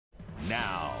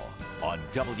Now on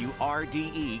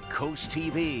WRDE Coast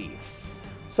TV.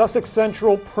 Sussex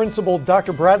Central Principal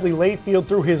Dr. Bradley Layfield,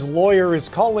 through his lawyer, is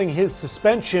calling his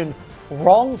suspension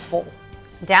wrongful.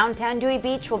 Downtown Dewey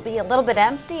Beach will be a little bit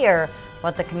emptier.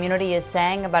 What the community is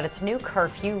saying about its new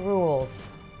curfew rules.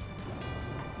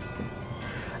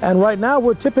 And right now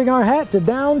we're tipping our hat to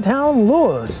downtown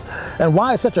Lewis and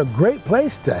why it's such a great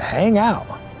place to hang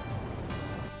out.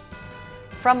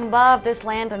 From above, this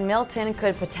land in Milton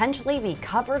could potentially be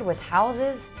covered with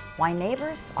houses. Why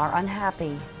neighbors are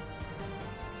unhappy.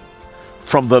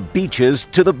 From the beaches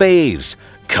to the bays,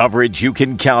 coverage you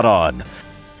can count on.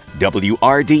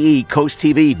 WRDE Coast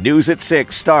TV News at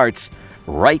 6 starts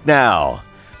right now.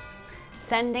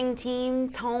 Sending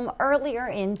teens home earlier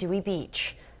in Dewey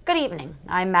Beach. Good evening.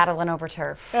 I'm Madeline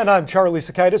Overturf. And I'm Charlie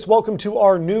Sakaitis. Welcome to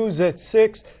our News at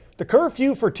 6. The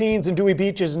curfew for teens in Dewey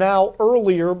Beach is now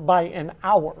earlier by an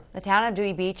hour. The town of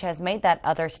Dewey Beach has made that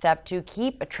other step to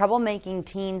keep troublemaking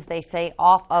teens, they say,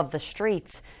 off of the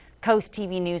streets. Coast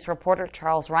TV News reporter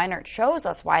Charles Reinert shows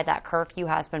us why that curfew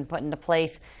has been put into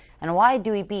place and why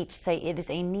Dewey Beach say it is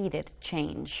a needed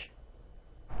change.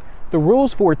 The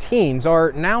rules for teens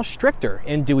are now stricter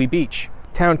in Dewey Beach.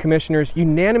 Town commissioners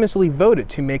unanimously voted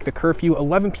to make the curfew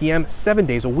 11 p.m. 7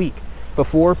 days a week.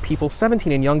 Before, people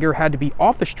 17 and younger had to be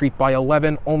off the street by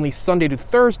 11 only Sunday to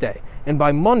Thursday, and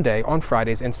by Monday on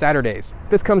Fridays and Saturdays.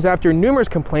 This comes after numerous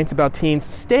complaints about teens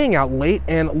staying out late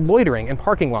and loitering in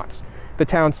parking lots. The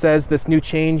town says this new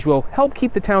change will help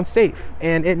keep the town safe,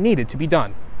 and it needed to be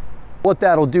done. What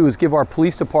that'll do is give our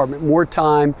police department more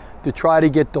time to try to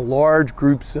get the large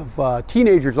groups of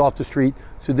teenagers off the street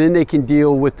so then they can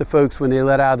deal with the folks when they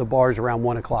let out of the bars around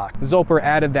 1 o'clock. Zolper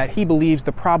added that he believes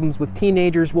the problems with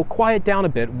teenagers will quiet down a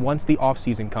bit once the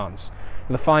off-season comes.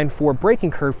 The fine for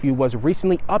breaking curfew was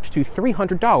recently upped to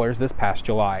 $300 this past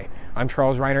July. I'm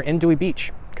Charles Reiner in Dewey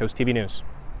Beach, Coast TV News.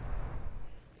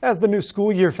 As the new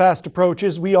school year fast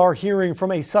approaches, we are hearing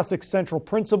from a Sussex Central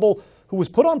principal who was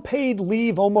put on paid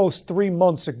leave almost 3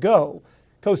 months ago.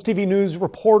 Coast TV News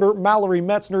reporter Mallory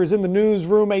Metzner is in the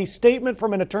newsroom. A statement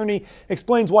from an attorney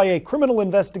explains why a criminal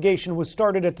investigation was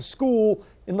started at the school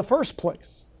in the first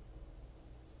place.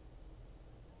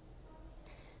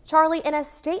 Charlie, in a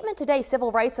statement today,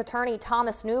 civil rights attorney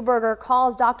Thomas Newberger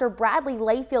calls Dr. Bradley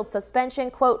Layfield's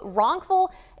suspension, quote, wrongful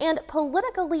and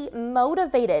politically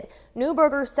motivated.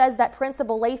 Newberger says that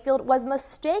Principal Layfield was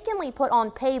mistakenly put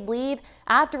on paid leave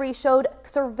after he showed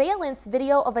surveillance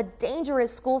video of a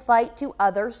dangerous school fight to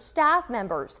other staff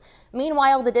members.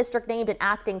 Meanwhile, the district named an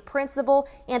acting principal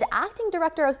and acting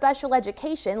director of special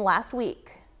education last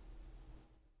week.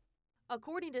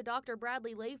 According to Dr.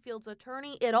 Bradley Layfield's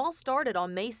attorney, it all started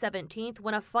on May 17th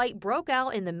when a fight broke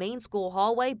out in the main school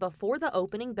hallway before the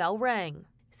opening bell rang.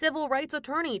 Civil rights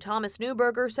attorney Thomas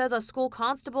Newberger says a school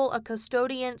constable, a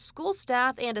custodian, school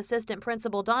staff, and assistant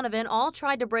principal Donovan all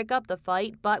tried to break up the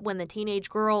fight, but when the teenage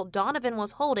girl Donovan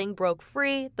was holding broke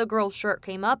free, the girl's shirt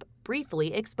came up,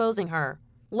 briefly exposing her.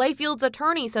 Layfield's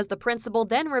attorney says the principal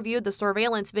then reviewed the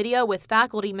surveillance video with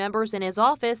faculty members in his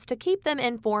office to keep them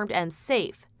informed and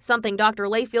safe, something Dr.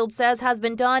 Layfield says has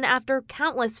been done after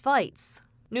countless fights.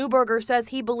 Newberger says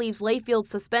he believes Layfield's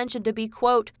suspension to be,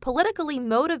 quote, politically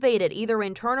motivated either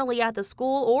internally at the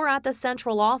school or at the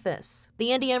central office.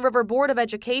 The Indian River Board of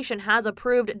Education has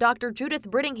approved Dr.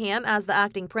 Judith Brittingham as the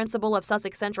acting principal of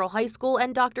Sussex Central High School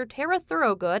and Dr. Tara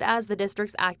Thorogood as the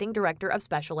district's acting director of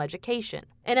special education.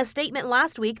 In a statement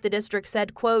last week, the district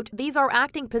said, quote, these are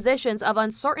acting positions of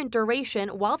uncertain duration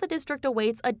while the district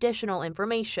awaits additional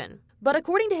information. But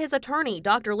according to his attorney,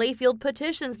 Dr. Layfield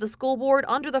petitions the school board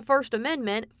under the First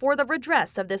Amendment for the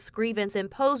redress of this grievance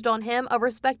imposed on him, a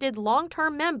respected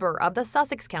long-term member of the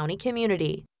Sussex County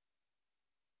community.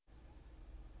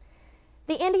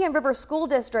 The Indian River School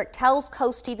District tells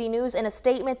Coast TV News in a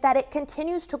statement that it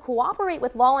continues to cooperate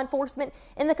with law enforcement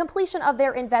in the completion of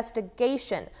their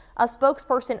investigation. A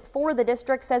spokesperson for the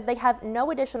district says they have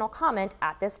no additional comment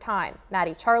at this time.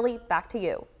 Maddie, Charlie, back to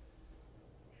you.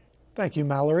 Thank you,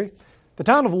 Mallory. The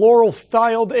town of Laurel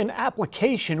filed an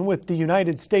application with the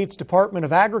United States Department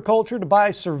of Agriculture to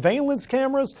buy surveillance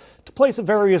cameras to place at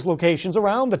various locations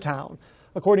around the town.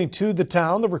 According to the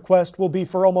town, the request will be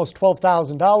for almost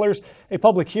 $12,000. A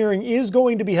public hearing is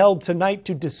going to be held tonight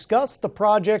to discuss the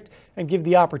project and give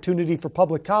the opportunity for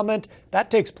public comment.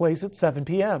 That takes place at 7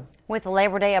 p.m. With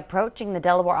Labor Day approaching, the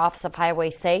Delaware Office of Highway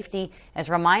Safety is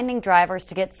reminding drivers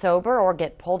to get sober or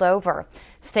get pulled over.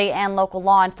 State and local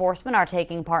law enforcement are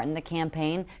taking part in the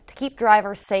campaign to keep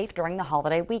drivers safe during the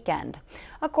holiday weekend.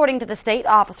 According to the state,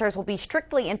 officers will be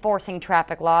strictly enforcing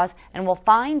traffic laws and will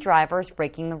fine drivers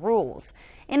breaking the rules.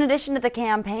 In addition to the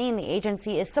campaign, the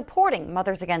agency is supporting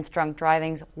Mothers Against Drunk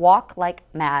Driving's Walk Like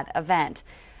Mad event.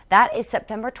 That is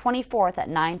September 24th at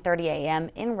 9:30 a.m.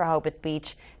 in Rehoboth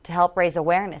Beach to help raise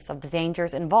awareness of the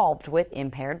dangers involved with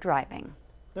impaired driving.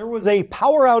 There was a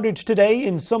power outage today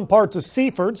in some parts of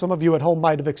Seaford. Some of you at home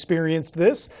might have experienced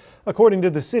this. According to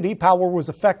the city, power was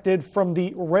affected from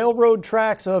the railroad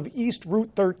tracks of East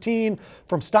Route 13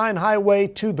 from Stein Highway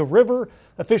to the river.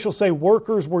 Officials say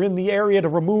workers were in the area to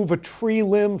remove a tree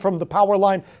limb from the power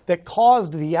line that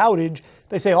caused the outage.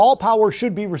 They say all power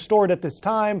should be restored at this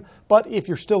time, but if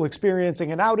you're still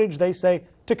experiencing an outage, they say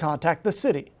to contact the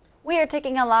city. We are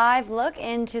taking a live look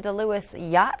into the Lewis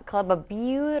Yacht Club, a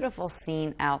beautiful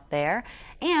scene out there.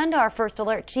 And our First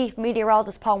Alert Chief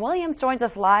Meteorologist Paul Williams joins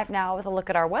us live now with a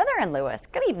look at our weather in Lewis.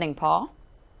 Good evening, Paul.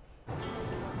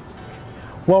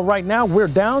 Well, right now we're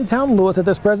downtown Lewis at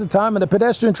this present time, and the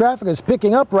pedestrian traffic is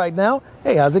picking up right now.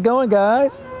 Hey, how's it going,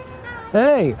 guys?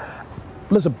 Hey,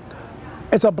 listen.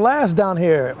 It's a blast down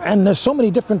here, and there's so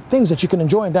many different things that you can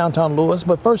enjoy in downtown Lewis.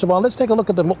 But first of all, let's take a look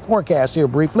at the forecast here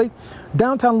briefly.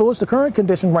 Downtown Lewis, the current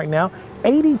condition right now,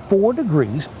 84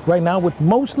 degrees right now with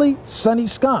mostly sunny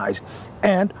skies.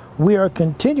 And we are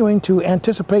continuing to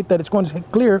anticipate that it's going to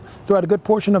clear throughout a good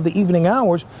portion of the evening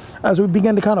hours as we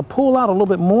begin to kind of pull out a little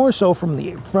bit more so from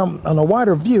on a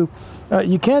wider view.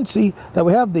 You can see that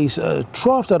we have these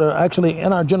troughs that are actually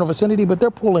in our general vicinity, but they're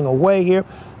pulling away here.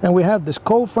 And we have this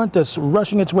cold front that's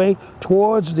rushing its way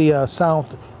towards the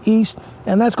southeast,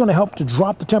 and that's going to help to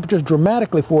drop the temperatures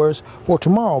dramatically for us for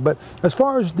tomorrow. But as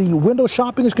far as the window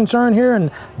shopping is concerned here in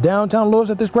downtown Lewis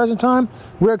at this present time,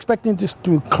 we're expecting this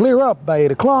to clear up by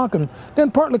 8 o'clock, and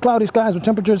then partly cloudy skies with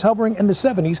temperatures hovering in the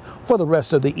 70s for the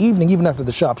rest of the evening, even after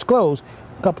the shops close.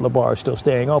 A couple of bars still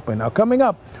staying open. Now, coming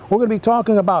up, we're going to be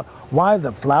talking about why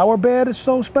the flower bed is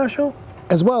so special,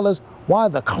 as well as why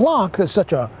the clock is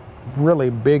such a really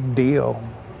big deal.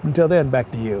 Until then, back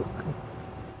to you.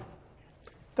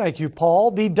 Thank you,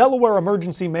 Paul. The Delaware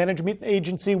Emergency Management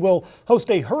Agency will host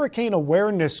a hurricane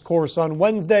awareness course on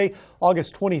Wednesday,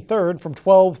 August 23rd from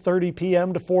 12:30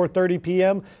 p.m. to 4:30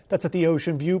 p.m. That's at the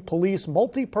Ocean View Police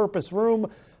Multipurpose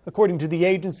Room. According to the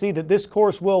agency, that this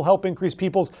course will help increase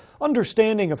people's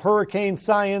understanding of hurricane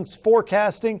science,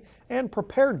 forecasting, and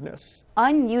preparedness.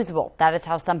 Unusable. That is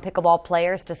how some pickleball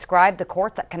players describe the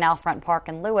courts at Canal Front Park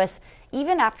in Lewis,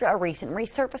 even after a recent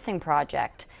resurfacing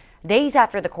project. Days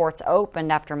after the courts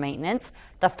opened after maintenance,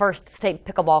 the First State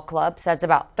Pickleball Club says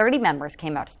about 30 members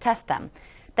came out to test them.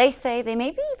 They say they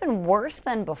may be even worse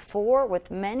than before,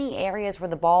 with many areas where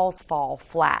the balls fall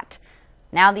flat.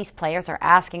 Now these players are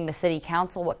asking the city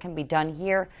council what can be done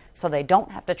here so they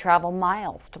don't have to travel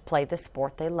miles to play the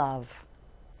sport they love.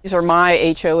 These are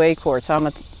my HOA courts. I'm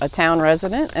a town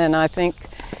resident, and I think,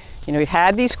 we've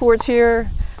had these courts here.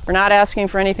 We're not asking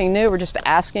for anything new. We're just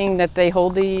asking that they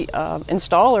hold the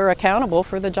installer accountable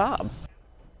for the job.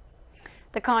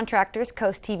 The contractors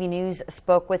Coast TV News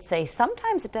spoke with say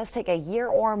sometimes it does take a year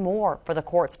or more for the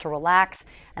courts to relax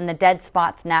and the dead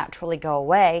spots naturally go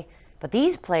away. But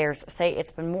these players say it's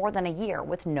been more than a year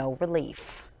with no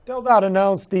relief. DelDOT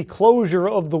announced the closure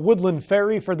of the Woodland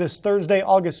Ferry for this Thursday,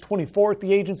 August 24th.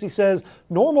 The agency says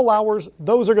normal hours,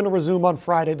 those are going to resume on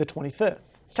Friday the 25th.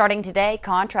 Starting today,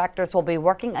 contractors will be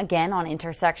working again on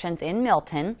intersections in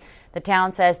Milton. The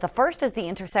town says the first is the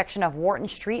intersection of Wharton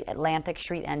Street, Atlantic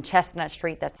Street, and Chestnut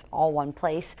Street. That's all one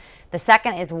place. The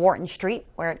second is Wharton Street,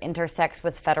 where it intersects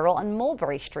with Federal and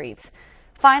Mulberry Streets.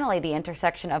 Finally, the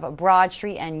intersection of Broad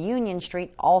Street and Union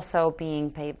Street also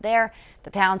being paved there. The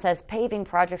town says paving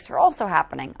projects are also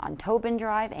happening on Tobin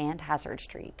Drive and Hazard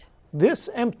Street. This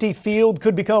empty field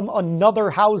could become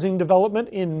another housing development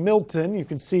in Milton. You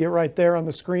can see it right there on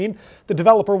the screen. The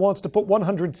developer wants to put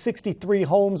 163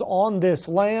 homes on this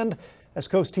land. As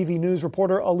Coast TV News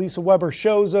reporter Elisa Weber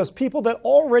shows us, people that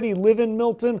already live in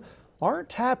Milton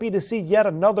aren't happy to see yet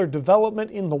another development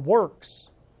in the works.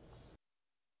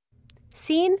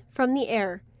 Seen from the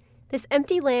air, this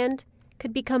empty land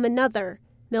could become another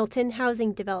Milton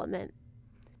housing development.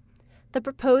 The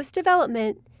proposed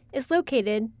development is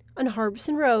located on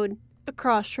Harbison Road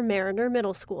across from Mariner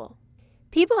Middle School.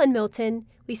 People in Milton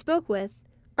we spoke with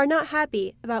are not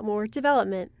happy about more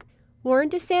development. Warren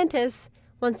DeSantis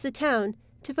wants the town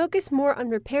to focus more on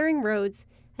repairing roads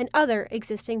and other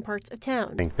existing parts of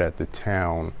town. I think that the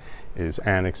town is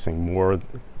annexing more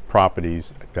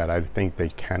properties that I think they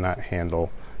cannot handle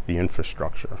the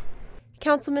infrastructure.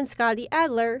 Councilman Scotty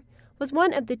Adler was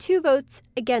one of the 2 votes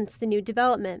against the new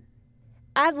development.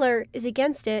 Adler is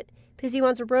against it because he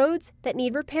wants roads that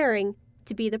need repairing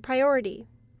to be the priority.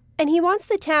 And he wants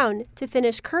the town to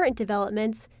finish current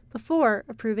developments before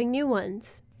approving new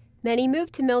ones. Many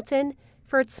moved to Milton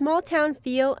for its small-town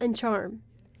feel and charm.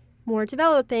 More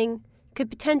developing could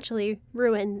potentially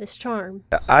ruin this charm.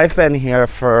 I've been here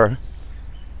for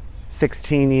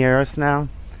 16 years now.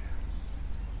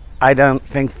 I don't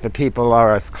think the people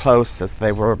are as close as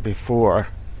they were before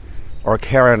or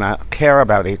care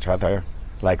about each other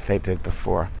like they did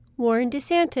before. Warren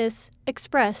DeSantis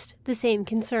expressed the same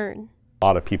concern. A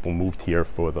lot of people moved here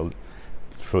for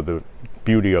the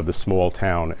beauty of the small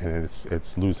town, and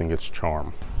it's losing its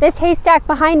charm. This haystack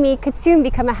behind me could soon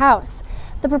become a house.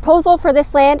 The proposal for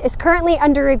this land is currently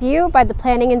under review by the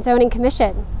Planning and Zoning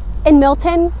Commission. In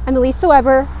Milton, I'm Elisa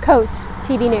Weber, Coast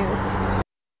TV News.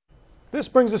 This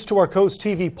brings us to our Coast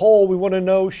TV poll. We want to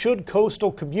know, should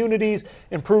coastal communities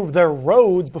improve their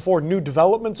roads before new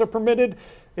developments are permitted?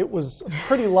 It was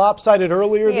pretty lopsided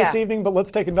earlier this evening, but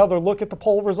let's take another look at the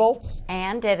poll results.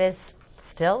 And it is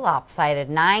still lopsided.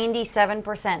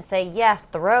 97% say yes,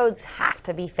 the roads have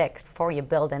to be fixed before you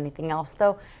build anything else,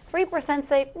 though 3%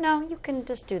 say no, you can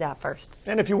just do that first.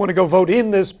 And if you want to go vote in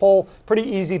this poll, pretty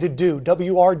easy to do.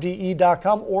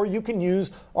 WRDE.com, or you can use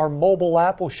our mobile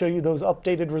app. We'll show you those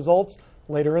updated results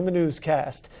later in the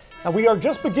newscast. And we are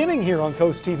just beginning here on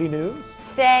Coast TV News.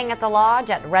 Staying at the lodge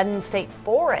at Redden State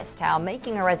Forest, how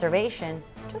making a reservation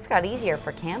just got easier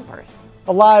for campers.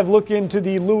 A live look into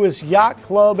the Lewis Yacht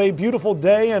Club. A beautiful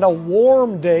day and a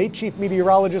warm day. Chief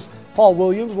Meteorologist Paul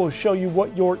Williams will show you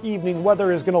what your evening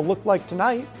weather is going to look like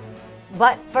tonight.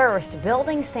 But first,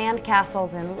 building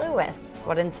sandcastles in Lewis.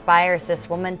 What inspires this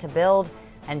woman to build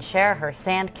and share her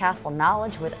sandcastle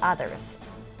knowledge with others?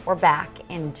 We're back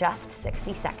in just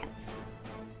 60 seconds.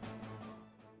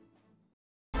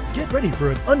 Get ready for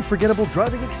an unforgettable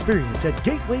driving experience at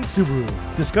Gateway Subaru.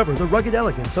 Discover the rugged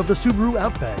elegance of the Subaru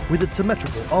Outback with its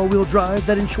symmetrical all-wheel drive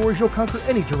that ensures you'll conquer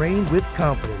any terrain with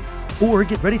confidence. Or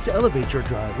get ready to elevate your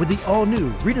drive with the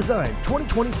all-new, redesigned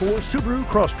 2024 Subaru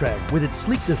Crosstrek with its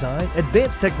sleek design,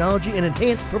 advanced technology, and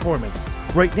enhanced performance.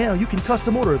 Right now, you can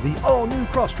custom order the all-new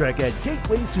Crosstrek at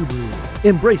Gateway Subaru.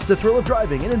 Embrace the thrill of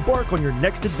driving and embark on your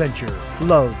next adventure.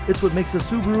 Love, it's what makes a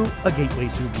Subaru a Gateway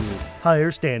Subaru.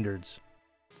 Higher standards.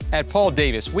 At Paul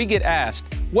Davis, we get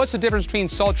asked, what's the difference between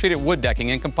salt-treated wood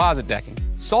decking and composite decking?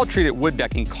 Salt-treated wood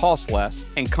decking costs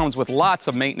less and comes with lots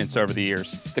of maintenance over the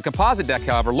years. The composite deck,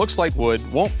 however, looks like wood,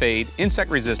 won't fade,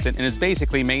 insect-resistant, and is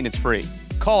basically maintenance-free.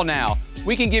 Call now.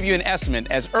 We can give you an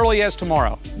estimate as early as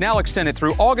tomorrow. Now extended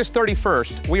through August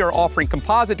 31st, we are offering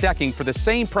composite decking for the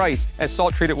same price as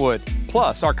salt-treated wood.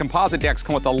 Plus, our composite decks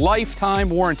come with a lifetime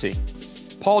warranty.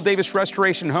 Paul Davis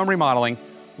Restoration and Home Remodeling,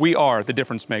 we are the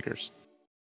difference makers.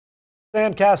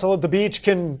 Sandcastle at the beach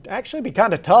can actually be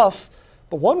kind of tough,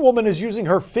 but one woman is using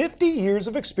her 50 years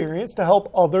of experience to help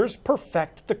others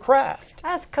perfect the craft.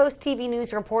 As Coast TV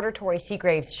News reporter Tori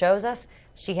Seagraves shows us,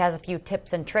 she has a few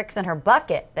tips and tricks in her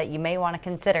bucket that you may want to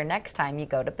consider next time you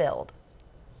go to build.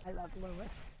 I love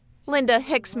Lewis. Linda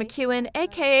Hicks McEwen,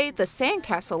 aka the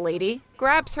Sandcastle Lady,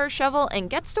 grabs her shovel and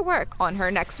gets to work on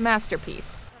her next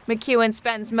masterpiece. McEwen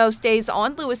spends most days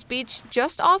on Lewis Beach,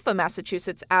 just off of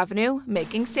Massachusetts Avenue,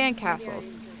 making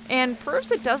sandcastles, and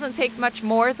proves it doesn't take much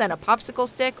more than a popsicle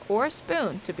stick or a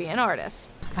spoon to be an artist.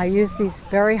 I use these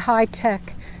very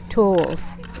high-tech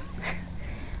tools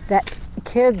that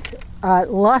kids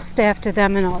lust after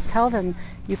them, and I'll tell them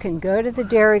you can go to the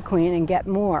Dairy Queen and get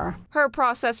more. Her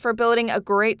process for building a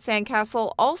great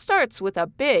sandcastle all starts with a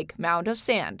big mound of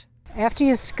sand. After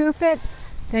you scoop it,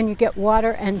 then you get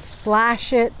water and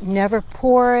splash it, never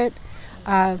pour it.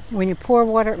 When you pour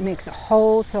water, it makes a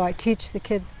hole, so I teach the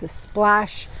kids to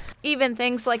splash. Even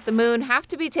things like the moon have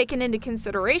to be taken into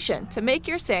consideration to make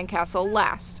your sandcastle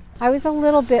last. I was a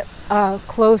little bit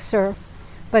closer,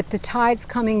 but the tide's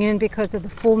coming in because of the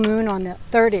full moon on the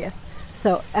 30th.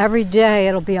 So every day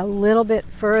it'll be a little bit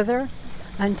further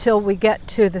until we get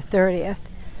to the 30th.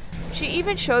 She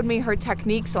even showed me her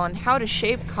techniques on how to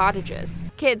shape cottages.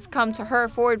 Kids come to her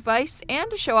for advice and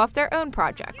to show off their own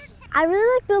projects. I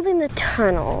really like building the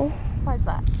tunnel. Why is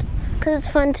that? Because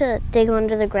it's fun to dig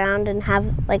under the ground and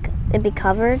have it be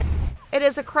covered. It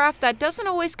is a craft that doesn't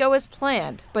always go as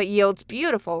planned, but yields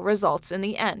beautiful results in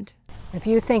the end. If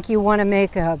you think you want to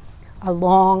make a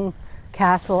long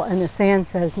castle and the sand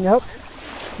says nope,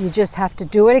 you just have to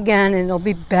do it again and it'll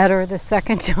be better the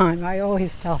second time. I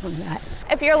always tell them that.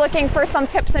 If you're looking for some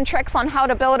tips and tricks on how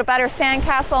to build a better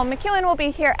sandcastle, McEwen will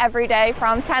be here every day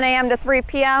from 10 a.m. to 3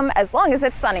 p.m. as long as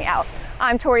it's sunny out.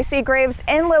 I'm Tori Seagraves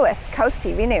in Lewis, Coast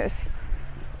TV News.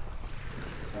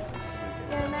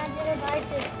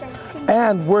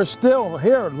 And we're still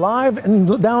here live in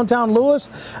downtown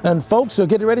Lewis, and folks are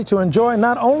getting ready to enjoy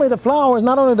not only the flowers,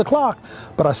 not only the clock,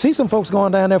 but I see some folks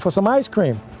going down there for some ice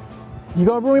cream. You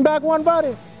gonna bring back one,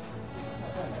 buddy?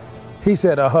 He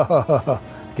said,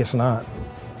 guess not.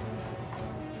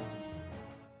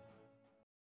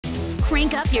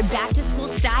 Crank up your back-to-school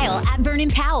style at Vernon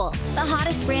Powell. The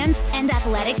hottest brands and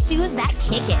athletic shoes that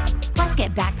kick it. Plus,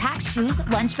 get backpacks, shoes,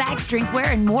 lunch bags,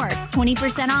 drinkware, and more.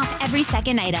 20% off every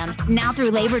second item. Now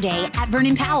through Labor Day at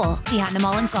Vernon Powell, behind the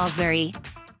mall in Salisbury.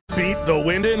 Beat the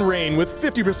wind and rain with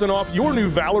 50% off your new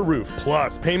Valor roof.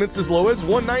 Plus, payments as low as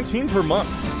 $119 per month.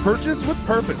 Purchase with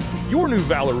purpose. Your new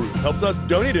Valor roof helps us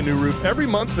donate a new roof every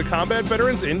month to combat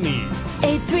veterans in need.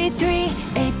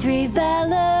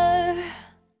 833-83-VALOR.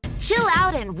 Chill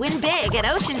out and win big at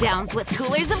Ocean Downs with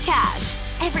Coolers of Cash.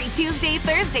 Every Tuesday,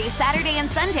 Thursday, Saturday, and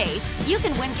Sunday, you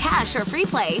can win cash or free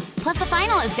play, plus a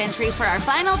finalist entry for our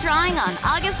final drawing on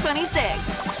August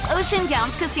 26th. Ocean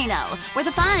Downs Casino, where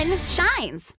the fun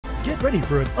shines. Get ready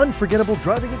for an unforgettable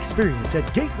driving experience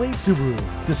at Gateway Subaru.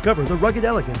 Discover the rugged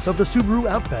elegance of the Subaru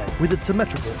Outback with its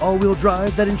symmetrical all-wheel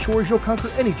drive that ensures you'll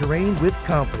conquer any terrain with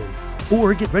confidence.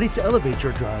 Or get ready to elevate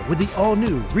your drive with the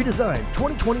all-new, redesigned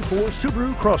 2024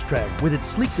 Subaru Crosstrek with its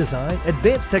sleek design,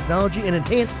 advanced technology, and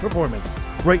enhanced performance.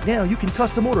 Right now, you can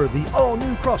custom order the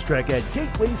all-new Crosstrek at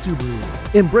Gateway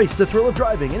Subaru. Embrace the thrill of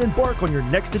driving and embark on your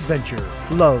next adventure.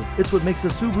 Love, it's what makes a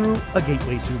Subaru a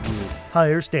Gateway Subaru.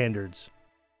 Higher standards.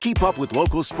 Keep up with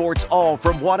local sports all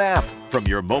from one app. From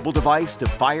your mobile device to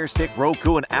Fire Stick,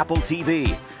 Roku, and Apple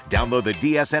TV. Download the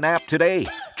DSN app today.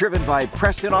 Driven by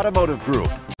Preston Automotive Group.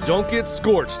 Don't get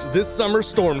scorched this summer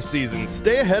storm season.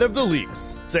 Stay ahead of the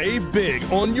leaks. Save big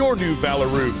on your new Valor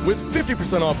roof with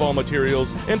 50% off all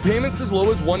materials and payments as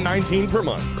low as $119 per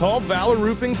month. Call Valor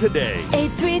Roofing today.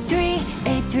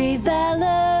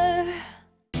 833-83-VALOR.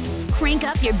 Crank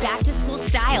up your back-to-school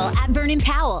style at Vernon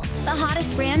Powell. The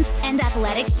hottest brands and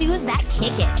athletic shoes that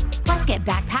kick it. Plus, get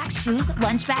backpacks, shoes,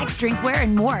 lunch bags, drinkware,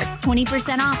 and more.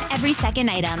 20% off every second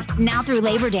item. Now through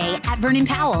Labor Day at Vernon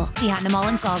Powell, behind the mall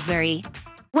in Salisbury.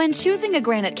 When choosing a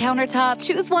granite countertop,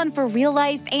 choose one for real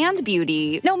life and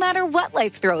beauty. No matter what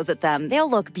life throws at them, they'll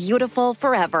look beautiful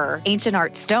forever. Ancient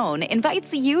Art Stone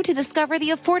invites you to discover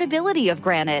the affordability of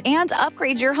granite and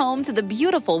upgrade your home to the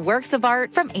beautiful works of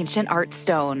art from Ancient Art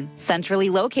Stone. Centrally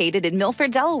located in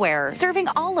Milford, Delaware, serving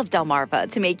all of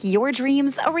Delmarva to make your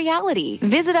dreams a reality.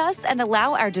 Visit us and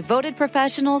allow our devoted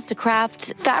professionals to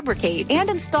craft, fabricate, and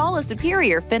install a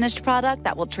superior finished product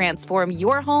that will transform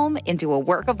your home into a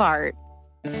work of art.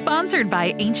 Sponsored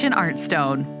by Ancient Art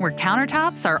Stone, where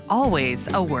countertops are always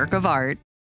a work of art.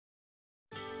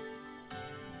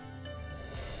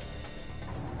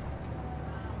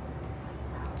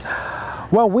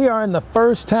 Well, we are in the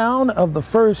first town of the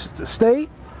first state,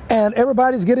 and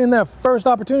everybody's getting their first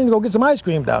opportunity to go get some ice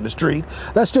cream down the street.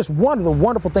 That's just one of the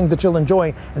wonderful things that you'll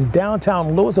enjoy in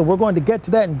downtown Lewis, and we're going to get to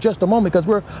that in just a moment because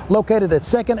we're located at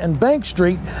 2nd and Bank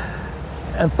Street,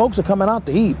 and folks are coming out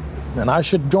to eat. And I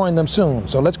should join them soon.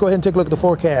 So let's go ahead and take a look at the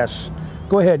forecast.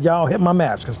 Go ahead, y'all, hit my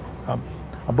maps because I'm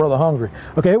a brother hungry.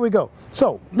 Okay, here we go.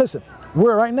 So listen,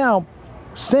 we're right now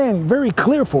staying very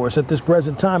clear for us at this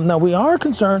present time. Now we are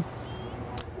concerned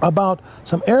about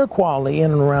some air quality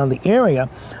in and around the area.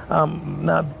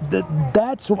 Now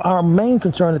that's our main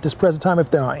concern at this present time,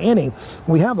 if there are any.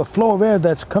 We have a flow of air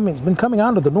that's been coming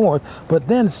out of the north, but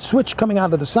then switch coming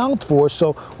out of the south for us.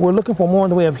 So we're looking for more in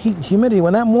the way of heat and humidity.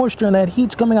 When that moisture and that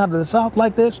heat's coming out of the south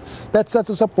like this, that sets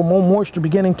us up for more moisture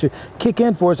beginning to kick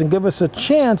in for us and give us a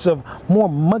chance of more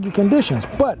muggy conditions.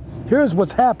 But here's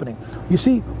what's happening. You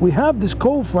see, we have this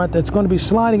cold front that's going to be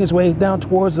sliding its way down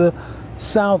towards the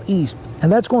southeast,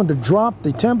 and that's going to drop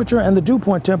the temperature and the dew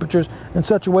point temperatures in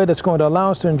such a way that's going to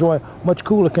allow us to enjoy much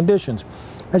cooler conditions.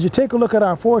 As you take a look at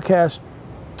our forecast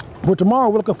for tomorrow,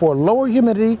 we're looking for lower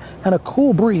humidity and a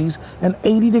cool breeze and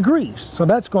 80 degrees. So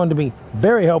that's going to be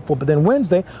very helpful. But then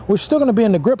Wednesday, we're still going to be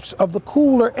in the grips of the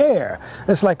cooler air.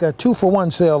 It's like a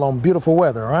 2-for-1 sale on beautiful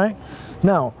weather, right?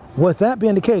 Now, with that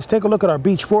being the case, take a look at our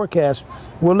beach forecast.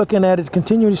 We're looking at it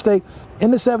continuing to stay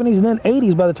in the 70s and then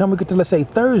 80s by the time we get to, let's say,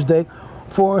 Thursday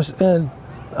for us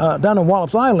down in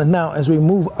Wallops Island. Now, as we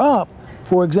move up,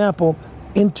 for example,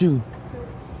 into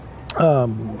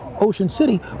Ocean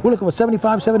City, we're looking for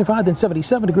 75, 75, then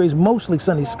 77 degrees, mostly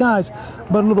sunny skies,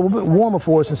 but a little bit warmer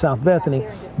for us in South Bethany.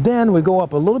 Then we go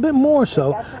up a little bit more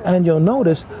so, and you'll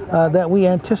notice that we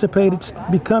anticipate it's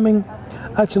becoming,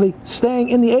 actually staying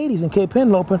in the 80s in Cape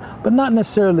Henlopen, but not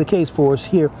necessarily the case for us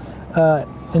here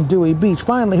in Dewey Beach.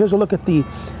 Finally, here's a look at the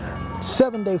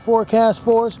 7-day forecast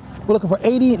for us. We're looking for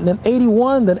 80, and then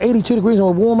 81, then 82 degrees, and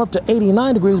we'll warm up to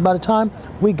 89 degrees by the time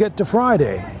we get to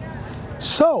Friday.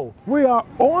 So we are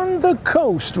on the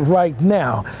coast right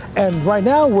now, and right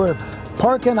now we're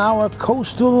parking our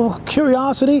coastal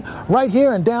curiosity right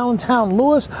here in downtown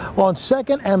Lewis on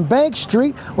 2nd and Bank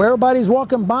Street, where everybody's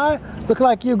walking by. Look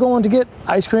like you're going to get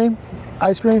ice cream.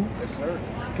 Ice cream? Yes, sir.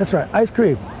 That's right, ice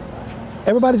cream.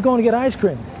 Everybody's going to get ice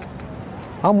cream.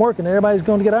 I'm working, everybody's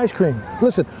going to get ice cream.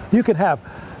 Listen, you could have,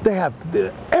 they have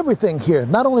everything here.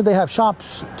 Not only they have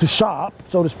shops to shop,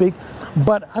 so to speak,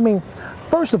 but I mean,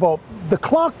 first of all, the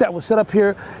clock that was set up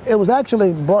here, it was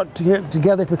actually brought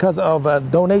together because of a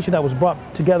donation that was brought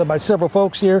together by several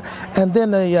folks here. And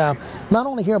then not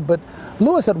only here, but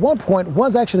Lewis at one point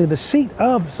was actually the seat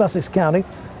of Sussex County.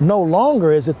 No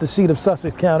longer is it the seat of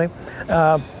Sussex County,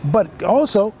 but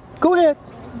also, go ahead.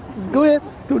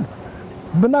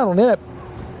 But not only that,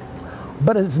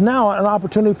 but it's now an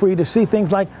opportunity for you to see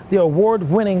things like the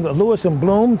award-winning Lewis and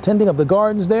Bloom tending of the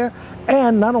gardens there.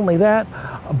 And not only that,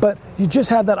 but you just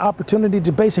have that opportunity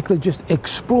to basically just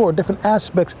explore different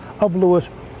aspects of Lewis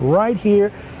right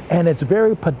here. And it's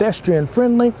very pedestrian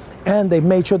friendly, and they've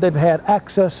made sure they've had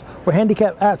access for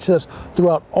handicap access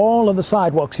throughout all of the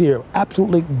sidewalks here.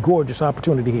 Absolutely gorgeous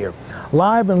opportunity here.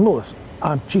 Live in Lewis,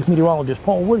 I'm Chief Meteorologist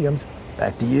Paul Williams.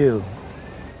 Back to you.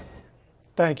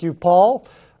 Thank you, Paul.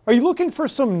 Are you looking for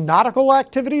some nautical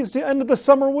activities to end the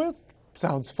summer with?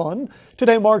 Sounds fun.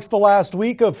 Today marks the last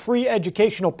week of free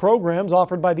educational programs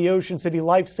offered by the Ocean City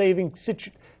Life-Saving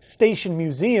Station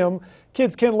Museum.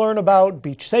 Kids can learn about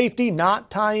beach safety, knot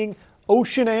tying,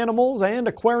 ocean animals, and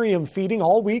aquarium feeding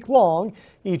all week long.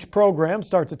 Each program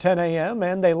starts at 10 a.m.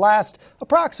 and they last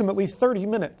approximately 30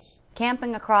 minutes.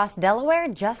 Camping across Delaware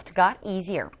just got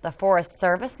easier. The Forest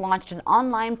Service launched an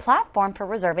online platform for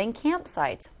reserving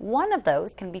campsites. One of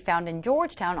those can be found in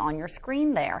Georgetown on your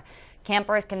screen there.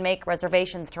 Campers can make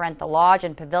reservations to rent the lodge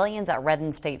and pavilions at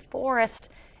Redden State Forest.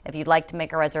 If you'd like to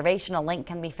make a reservation, a link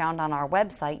can be found on our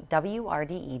website,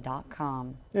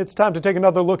 WRDE.com. It's time to take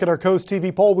another look at our Coast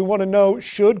TV poll. We want to know,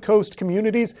 should coast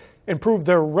communities improve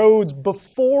their roads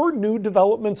before new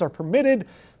developments are permitted?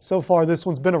 So far, this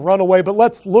one's been a runaway, but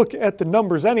let's look at the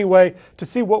numbers anyway to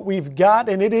see what we've got.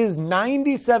 And it is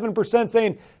 97%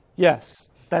 saying, yes,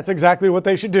 that's exactly what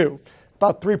they should do.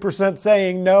 About 3%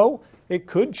 saying no. It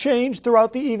could change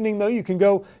throughout the evening, though. You can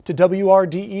go to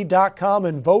WRDE.com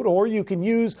and vote, or you can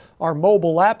use our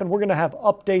mobile app, and we're going to have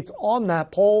updates on that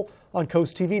poll on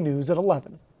Coast TV News at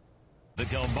 11. The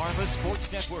Delmarva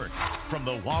Sports Network from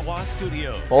the Wawa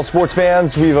Studios. Well, sports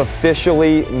fans, we've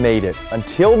officially made it.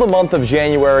 Until the month of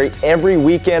January, every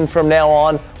weekend from now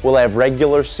on, we'll have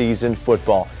regular season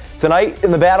football. Tonight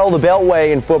in the Battle of the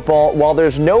Beltway in football, while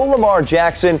there's no Lamar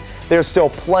Jackson, there's still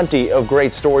plenty of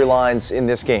great storylines in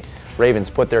this game. Ravens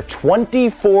put their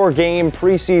 24-game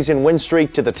preseason win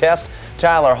streak to the test.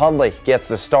 Tyler Huntley gets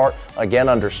the start again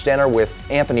under center, with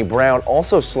Anthony Brown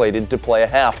also slated to play a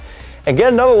half. And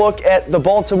get another look at the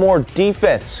Baltimore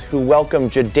defense, who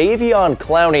welcomed Jadeveon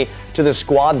Clowney to the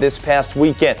squad this past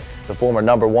weekend. The former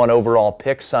 #1 overall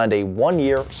pick signed a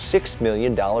one-year, $6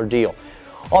 million deal.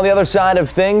 On the other side of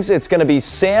things, it's going to be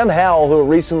Sam Howell, who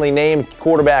recently named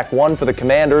quarterback 1 for the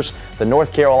Commanders. The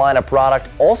North Carolina product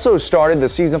also started the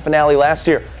season finale last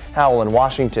year. Howell and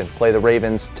Washington play the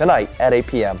Ravens tonight at 8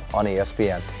 p.m. on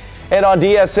ESPN. And on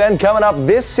DSN, coming up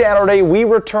this Saturday, we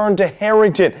return to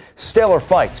Harrington. Stellar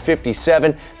Fights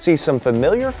 57 see some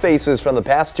familiar faces from the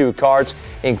past 2 cards,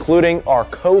 including our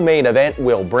co-main event,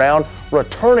 Will Brown,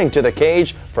 returning to the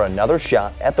cage for another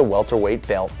shot at the welterweight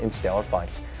belt in Stellar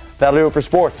Fights. That'll do it for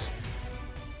sports.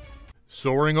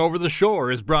 Soaring Over the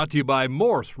Shore is brought to you by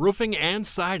Morse Roofing and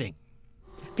Siding.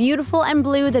 Beautiful and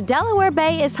blue, the Delaware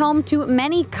Bay is home to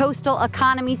many coastal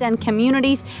economies and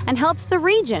communities and helps the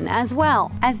region as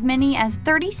well. As many as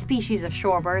 30 species of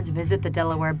shorebirds visit the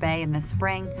Delaware Bay in the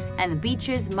spring, and the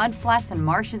beaches, mudflats, and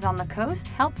marshes on the coast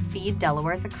help feed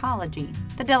Delaware's ecology.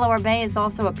 The Delaware Bay is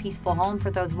also a peaceful home for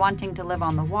those wanting to live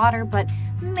on the water, but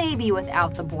maybe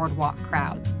without the boardwalk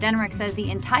crowds. Denrick says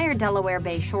the entire Delaware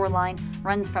Bay shoreline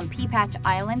runs from Peapatch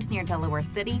Island near Delaware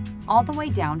City all the way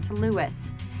down to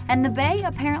Lewis. And the bay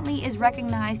apparently is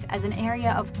recognized as an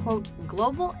area of, quote,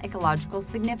 global ecological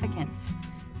significance.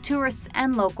 Tourists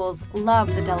and locals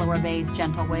love the Delaware Bay's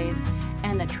gentle waves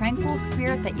and the tranquil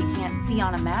spirit that you can't see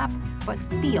on a map, but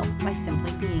feel by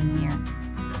simply being here.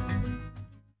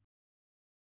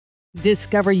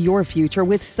 Discover your future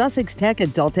with Sussex Tech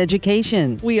Adult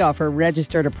Education. We offer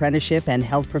registered apprenticeship and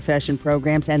health profession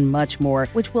programs and much more,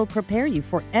 which will prepare you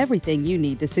for everything you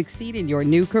need to succeed in your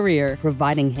new career,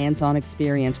 providing hands-on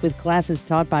experience with classes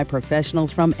taught by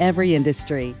professionals from every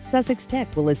industry. Sussex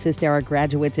Tech will assist our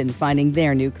graduates in finding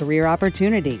their new career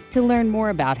opportunity. To learn more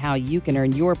about how you can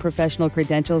earn your professional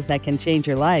credentials that can change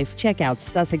your life, check out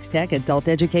Sussex Tech Adult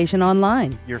Education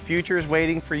online. Your future is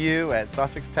waiting for you at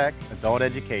Sussex Tech Adult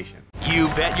Education. You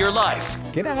bet your life.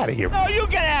 Get out of here. No, you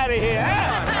get out of here.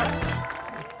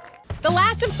 The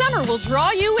last of summer will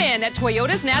draw you in at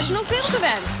Toyota's National Sales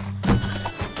Event.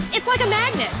 It's like a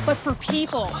magnet, but for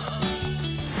people.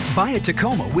 Buy a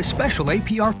Tacoma with special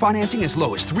APR financing as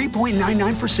low as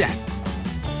 3.99%.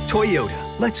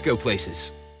 Toyota, let's go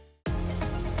places.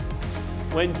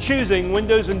 When choosing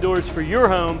windows and doors for your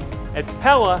home, at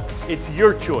Pella, it's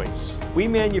your choice. We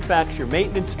manufacture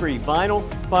maintenance-free vinyl,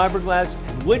 fiberglass,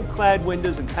 and wood-clad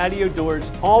windows and patio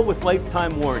doors, all with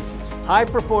lifetime warranties. High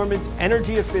performance,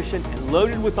 energy efficient, and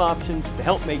loaded with options to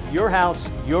help make your house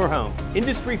your home.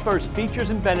 Industry-first features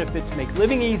and benefits make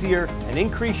living easier and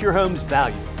increase your home's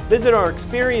value. Visit our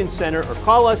Experience Center or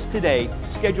call us today to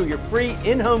schedule your free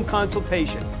in-home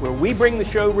consultation, where we bring the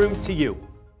showroom to you.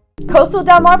 Coastal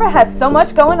Delmarva has so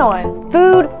much going on.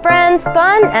 Food, friends,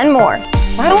 fun, and more.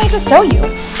 Why don't we just show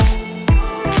you?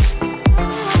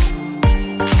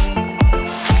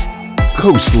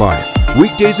 Coast Life,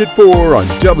 weekdays at 4 on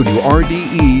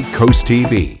WRDE Coast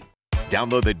TV.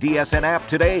 Download the DSN app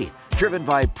today, driven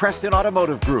by Preston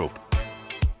Automotive Group.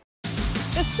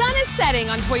 The sun is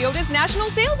setting on Toyota's National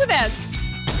Sales Event.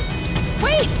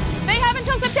 Wait, they have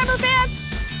until September 5th.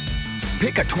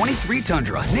 Pick a 23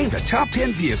 Tundra, named a top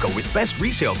 10 vehicle with best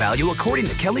resale value according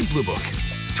to Kelley Blue Book.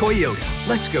 Toyota,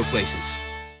 let's go places.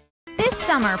 This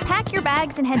summer, pack your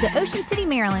bags and head to Ocean City,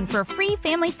 Maryland for free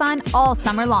family fun all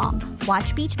summer long.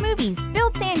 Watch beach movies,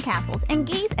 build sandcastles, and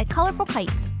gaze at colorful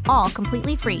kites, all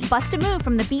completely free. Bust a move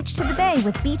from the beach to the bay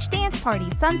with beach dance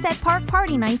parties, Sunset Park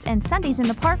party nights, and Sundays in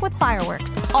the park with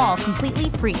fireworks, all completely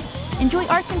free. Enjoy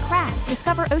arts and crafts,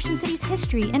 discover Ocean City's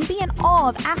history, and be in awe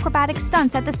of acrobatic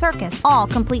stunts at the circus, all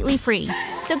completely free.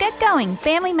 So get going.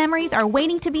 Family memories are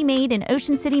waiting to be made in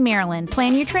Ocean City, Maryland.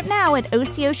 Plan your trip now at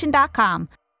OCOcean.com.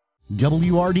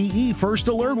 WRDE First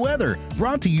Alert Weather,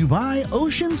 brought to you by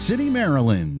Ocean City,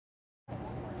 Maryland.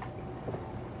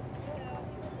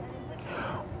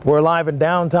 We're live in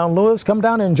downtown Lewis. Come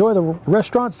down and enjoy the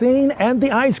restaurant scene and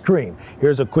the ice cream.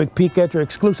 Here's a quick peek at your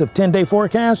exclusive 10-day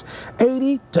forecast.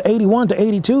 80 to 81 to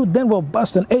 82. Then we'll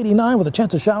bust an 89 with a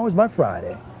chance of showers by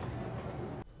Friday.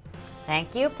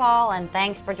 Thank you, Paul, and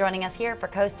thanks for joining us here for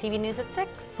Coast TV News at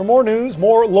 6. For more news,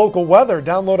 more local weather,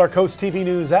 download our Coast TV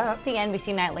News app. The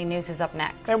NBC Nightly News is up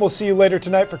next. And we'll see you later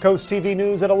tonight for Coast TV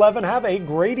News at 11. Have a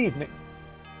great evening.